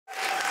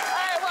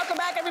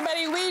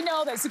everybody, we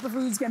know that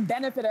superfoods can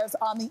benefit us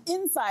on the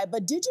inside,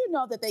 but did you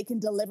know that they can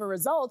deliver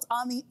results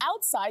on the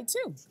outside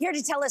too? Here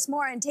to tell us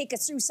more and take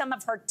us through some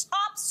of her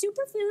top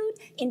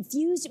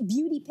superfood-infused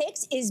beauty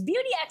picks is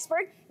beauty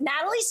expert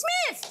Nathalie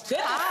Smith. Good.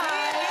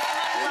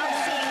 Love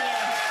seeing you.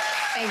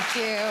 Thank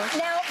you.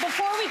 Now,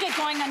 before we get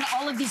going on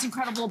all of these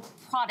incredible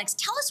products,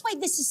 tell us why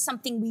this is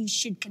something we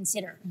should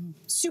consider.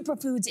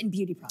 Superfoods and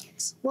beauty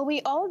products. Well,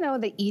 we all know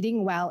that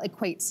eating well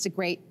equates to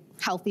great,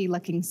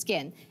 healthy-looking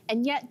skin.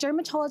 And yet,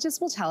 dermatologists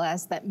will tell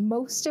us that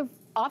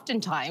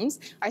oftentimes,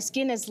 our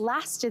skin is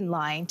last in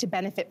line to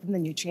benefit from the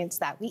nutrients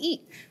that we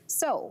eat.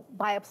 So,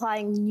 by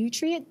applying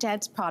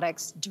nutrient-dense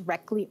products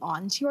directly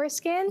onto your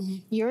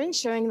skin, you're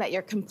ensuring that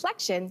your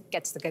complexion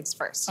gets the goods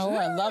first. Oh,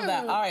 I love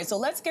that. All right, so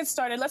let's get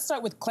started. Let's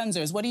start with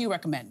cleansers. What do you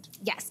recommend?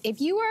 Yes, if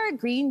you are a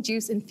green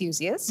juice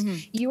enthusiast,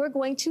 you are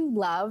going to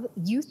love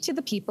Youth to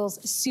the People's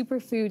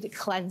Superfood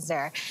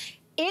Cleanser.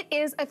 It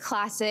is a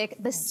classic.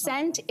 The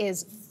scent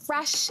is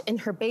fresh and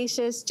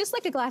herbaceous, just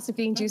like a glass of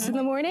green juice in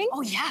the morning.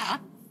 Oh, yeah.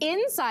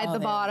 Inside the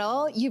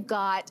bottle, you've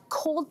got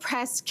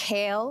cold-pressed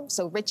kale,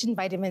 so rich in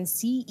vitamins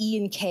C, E,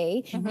 and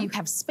K. You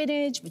have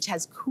spinach, which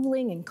has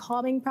cooling and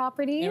calming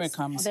properties. Here it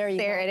comes. There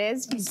it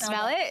is. You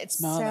smell it? It's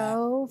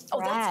so fresh. Oh,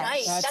 that's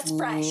nice. That's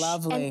fresh.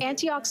 Lovely. And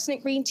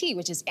antioxidant green tea,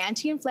 which is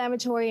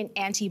anti-inflammatory and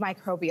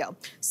antimicrobial.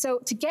 So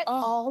to get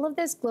all of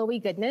this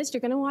glowy goodness,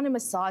 you're gonna wanna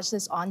massage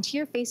this onto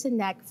your face and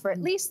neck for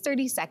at least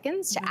 30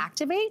 seconds to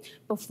activate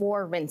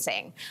before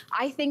rinsing.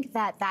 I think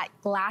that that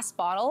glass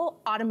bottle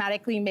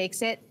automatically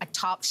makes it a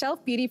top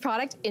shelf beauty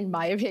product, in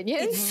my opinion.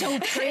 It's so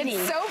pretty.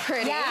 It's so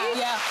pretty.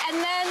 Yeah. And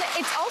then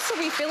it's also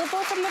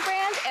refillable from the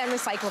brand and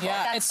recyclable.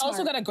 Yeah, That's it's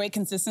also got a great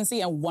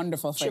consistency and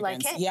wonderful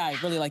fragrance. like it? Yeah, I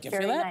really like it.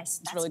 Very Feel it? nice.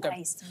 It's really good.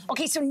 Nice.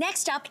 Okay, so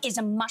next up is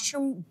a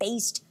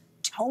mushroom-based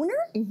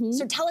toner.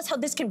 So tell us how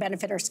this can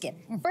benefit our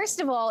skin. First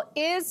of all,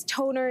 is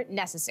toner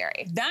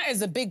necessary? That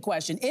is a big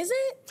question. Is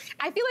it?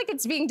 I feel like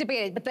it's being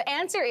debated, but the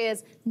answer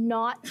is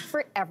not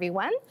for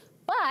everyone,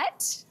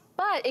 but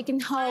it can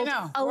hold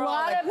a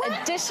lot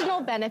of additional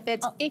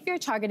benefits if you're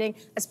targeting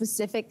a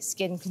specific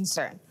skin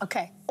concern.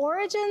 Okay.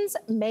 Origin's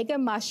Mega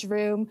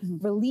Mushroom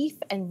Relief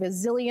and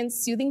Resilience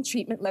Soothing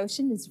Treatment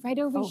Lotion is right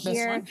over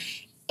here.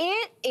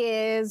 It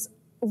is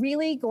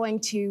really going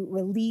to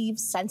relieve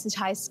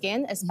sensitized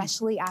skin,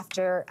 especially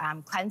after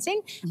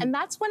cleansing. And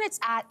that's when it's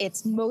at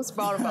its most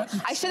vulnerable.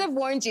 I should have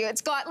warned you.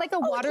 It's got like a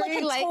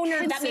watery like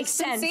toner. That makes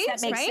sense.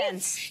 That makes right?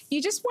 sense.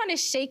 You just want to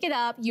shake it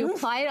up. You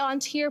apply it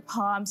onto your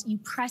palms. You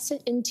press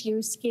it into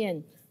your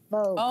skin.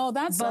 Vogue. Oh,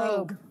 that's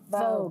Vogue.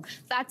 Vogue.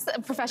 That's a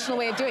professional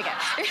way of doing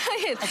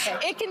it.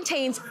 It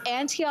contains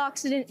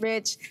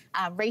antioxidant-rich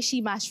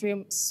reishi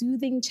mushroom,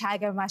 soothing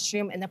chaga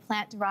mushroom, and the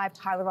plant-derived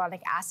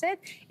hyaluronic acid.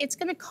 It's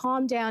going to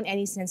calm down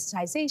any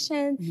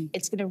sensitization.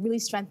 It's going to really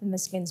strengthen the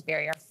skin's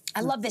barrier.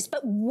 I love this,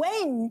 but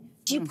when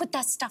do you put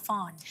that stuff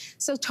on?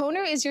 So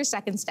toner is your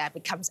second step.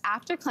 It comes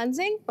after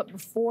cleansing, but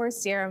before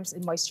serums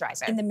and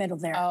moisturizer. In the middle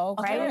there. Oh,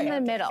 okay. Right in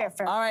the middle.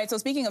 Fair. All right, so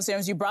speaking of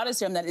serums, you brought a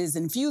serum that is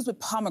infused with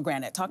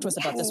pomegranate. Talk to us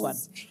about this one.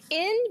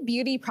 In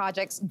Beauty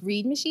Project's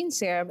Green Machine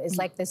Serum is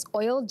like this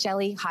oil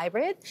jelly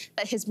hybrid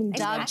that has been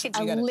dubbed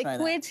a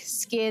liquid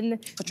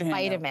skin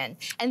vitamin.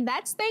 And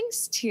that's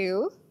thanks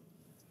to,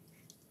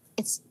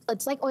 it's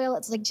like oil,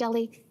 it's like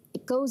jelly.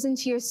 It goes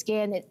into your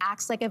skin, it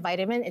acts like a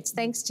vitamin. It's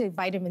thanks to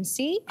vitamin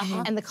C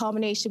and the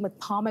combination with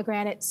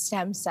pomegranate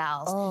stem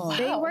cells.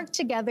 They work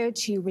together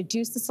to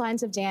reduce the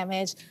signs of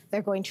damage.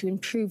 They're going to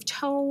improve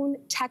tone,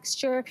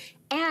 texture,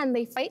 and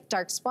they fight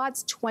dark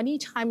spots 20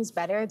 times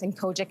better than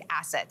kojic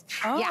acid.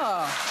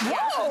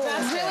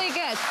 That's really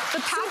good.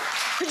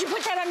 Could you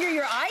put that under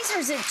your eyes, or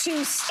is it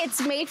too...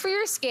 It's made for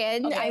your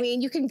skin. I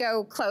mean, you can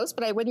go close,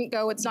 but I wouldn't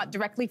go, it's not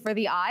directly for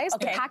the eyes.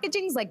 The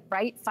packaging's like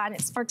bright, fun,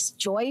 it sparks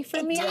joy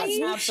for me.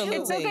 Absolutely.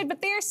 It's so good,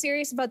 but they are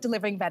serious about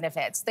delivering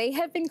benefits. They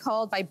have been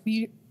called by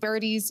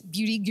Birdie's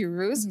Beauty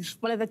Gurus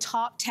one of the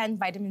top 10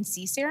 vitamin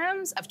C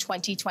serums of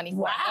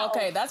 2024. Wow.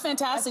 Okay, that's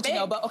fantastic to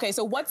know. But okay,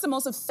 so what's the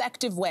most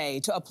effective way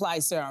to apply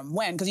serum?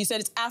 When? Because you said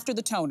it's after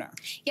the toner.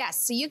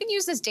 Yes, so you can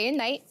use this day and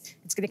night.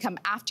 It's gonna come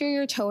after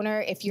your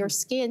toner. If your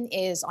skin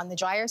is on the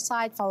drier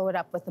side, follow it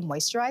up with a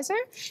moisturizer.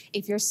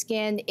 If your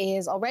skin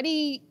is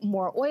already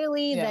more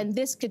oily, then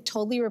this could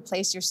totally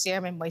replace your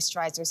serum and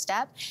moisturizer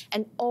step.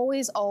 And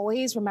always,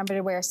 always remember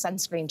to wear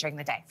sunscreen during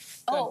the day.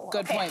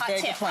 Good point.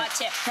 Very good point. Hot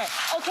tip.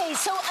 Okay,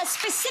 so a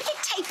specific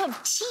type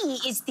of tea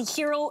is the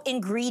hero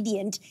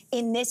ingredient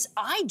in this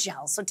eye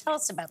gel. So tell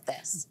us about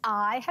this.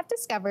 I have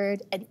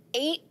discovered an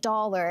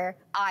 $8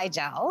 eye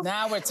gel.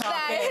 Now we're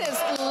talking. That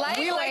is lightweight.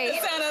 We like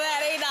the sound of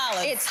that,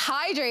 $8. It's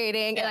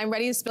hydrating, and I'm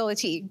ready to spill the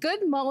tea.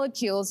 Good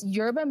Molecules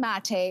Yerba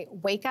Mate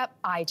Wake Up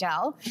Eye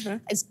Gel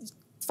is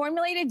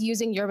formulated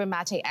using yerba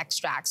mate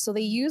extract. So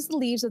they use the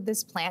leaves of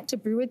this plant to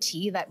brew a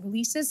tea that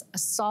releases a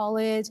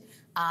solid,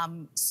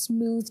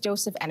 smooth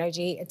dose of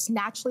energy. It's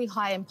naturally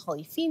high in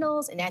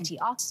polyphenols and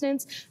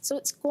antioxidants, so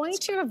it's going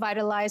to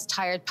revitalize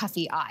tired,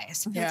 puffy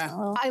eyes.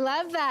 Yeah. I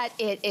love that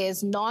it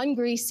is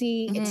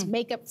non-greasy, it's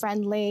makeup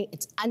friendly,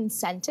 it's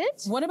unscented.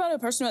 What about a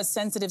person who has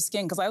sensitive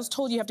skin? Because I was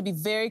told you have to be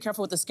very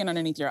careful with the skin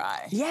underneath your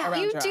eye. Yeah,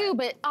 you do,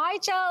 but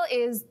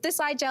this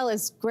eye gel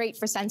is great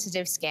for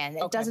sensitive skin.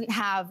 It doesn't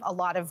have a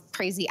lot of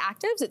crazy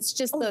actives. It's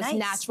just those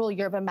natural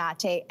yerba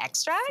mate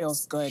extracts.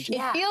 Feels good.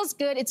 It feels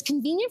good. It's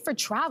convenient for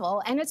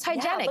travel, and it's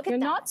hygienic. You're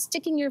not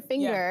sticking your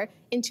finger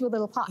into a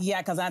little pot.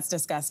 Yeah, because that's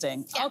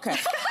disgusting. Yeah. Okay.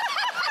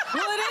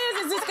 Well, it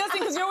is. It's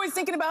disgusting because you're always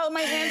thinking about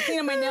my hands clean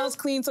and my nails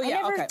clean. So yeah,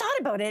 I never thought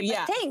about it.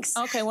 But thanks.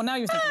 Okay. Well, now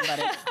you're thinking about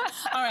it.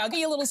 All right. I'll get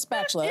you a little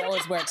spatula. It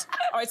always works.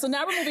 All right. So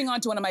now we're moving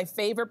on to one of my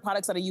favorite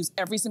products that I use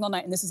every single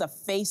night, and this is a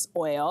face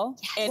oil.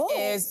 Yes. It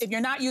is. If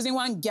you're not using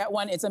one, get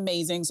one. It's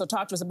amazing. So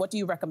talk to us. What do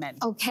you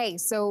recommend? Okay.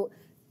 So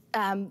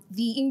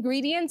the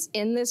ingredients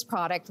in this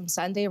product from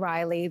Sunday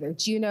Riley, their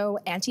Juno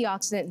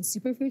antioxidant and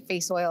superfood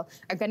face oil,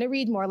 are going to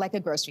read more like a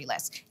grocery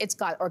list. It's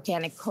got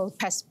organic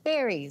cold-pressed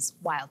berries,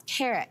 wild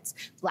carrots,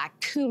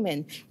 black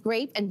cumin,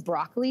 grape and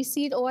broccoli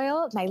seed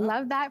oil. And I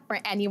love that for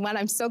anyone.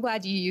 I'm so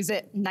glad you use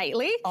it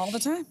nightly. All the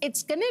time.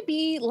 It's going to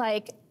be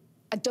like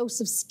a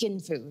dose of skin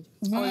food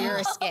for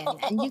your skin.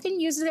 And you can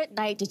use it at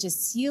night to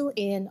just seal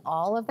in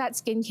all of that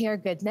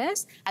skincare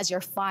goodness as your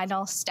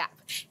final step.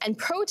 And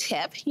pro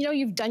tip, you know,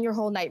 you've done your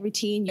whole night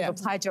routine, you've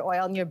applied your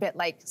oil and you're a bit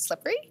like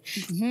slippery.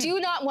 Do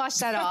not wash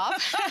that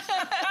off.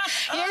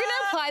 You're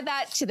gonna apply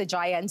that to the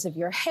dry ends of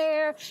your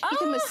hair. You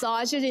can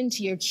massage it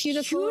into your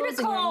cuticles and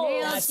your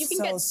nails. That's you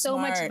can get so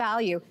much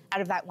value out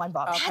of that one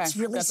bottle. Okay. That's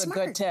really smart. That's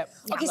a good tip.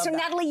 Okay, so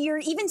Natalie, you're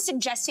even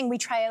suggesting we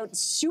try out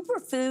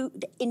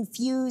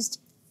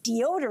Superfood-infused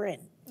deodorant.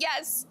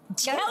 Yes.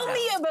 Tell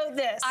me about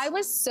this. I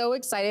was so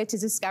excited to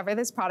discover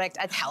this product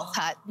at Health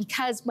Hut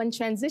because when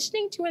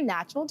transitioning to a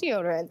natural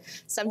deodorant,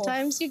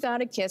 sometimes you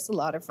gotta kiss a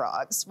lot of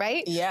frogs,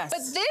 right? Yes. But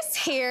this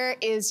here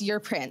is your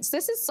prince.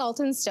 This is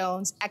Salt and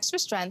Stone's extra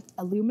strength,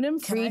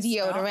 aluminum-free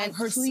deodorant. I've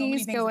heard Please so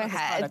many things go about this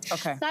ahead. product.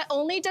 Okay. Not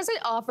only does it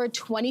offer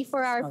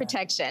 24-hour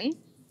protection,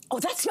 oh,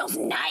 that smells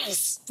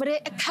nice. but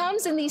it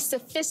comes in these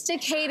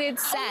sophisticated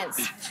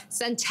scents.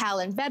 Santal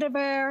and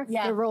vetiver,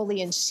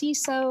 neroli and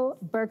shiso,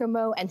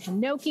 bergamot and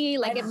hinoki.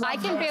 Like if I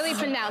can barely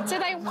pronounce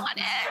it, I want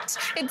it.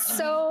 It's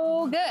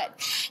so good.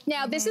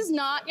 Now, this is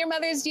not your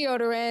mother's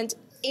deodorant.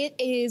 It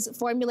is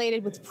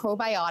formulated with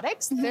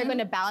probiotics. They're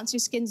gonna balance your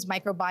skin's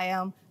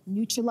microbiome,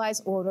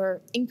 neutralize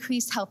odor,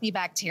 increase healthy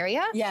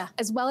bacteria,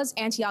 as well as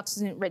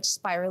antioxidant-rich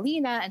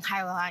spirulina and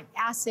hyaluronic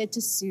acid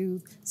to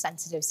soothe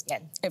sensitive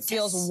skin. It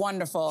feels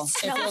wonderful.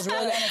 It feels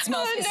really good, and it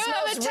smells, it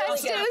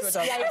smells really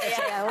good.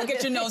 Yeah. We'll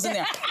get your nose in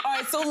there. All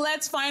right, so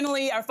let's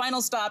finally, our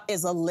final stop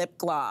is a lip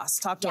gloss.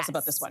 Talk to us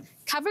about this one.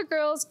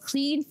 CoverGirl's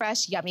Clean,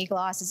 Fresh, Yummy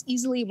Gloss is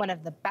easily one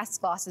of the best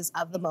glosses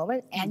of the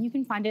moment, and you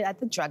can find it at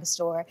the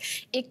drugstore.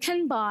 It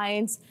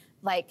combines,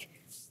 like,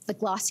 the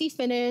glossy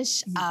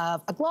finish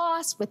of a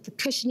gloss with the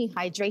cushiony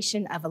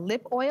hydration of a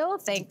lip oil,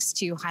 thanks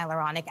to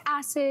hyaluronic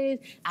acid,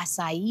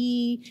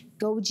 acai,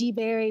 goji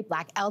berry,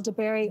 black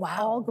elderberry,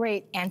 all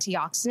great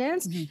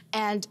antioxidants.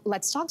 And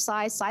let's talk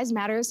size. Size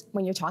matters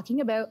when you're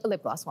talking about a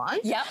lip gloss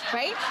wand.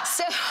 Right?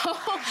 So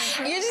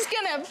you're just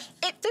gonna,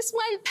 this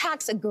one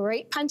packs a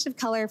great punch of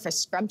color for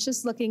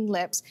scrumptious looking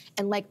lips.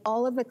 And like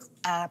all of the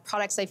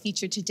products I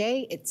featured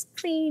today, it's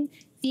clean,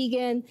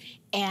 vegan,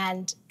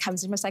 and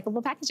comes in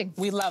recyclable packaging.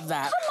 We love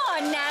that.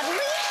 Come on, Natalie.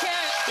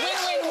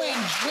 Win-win-win.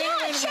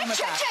 Check.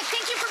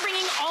 Thank you for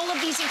bringing all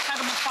of these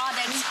incredible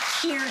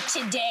products here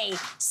today.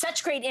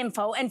 Such great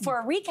info. And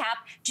for a recap,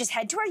 just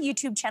head to our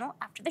YouTube channel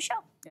after the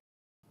show.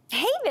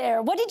 Hey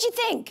there, what did you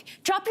think?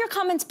 Drop your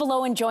comments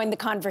below and join the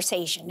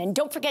conversation. And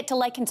don't forget to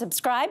like and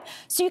subscribe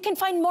so you can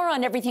find more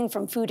on everything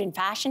from food and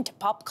fashion to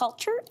pop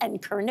culture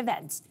and current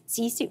events.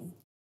 See you soon.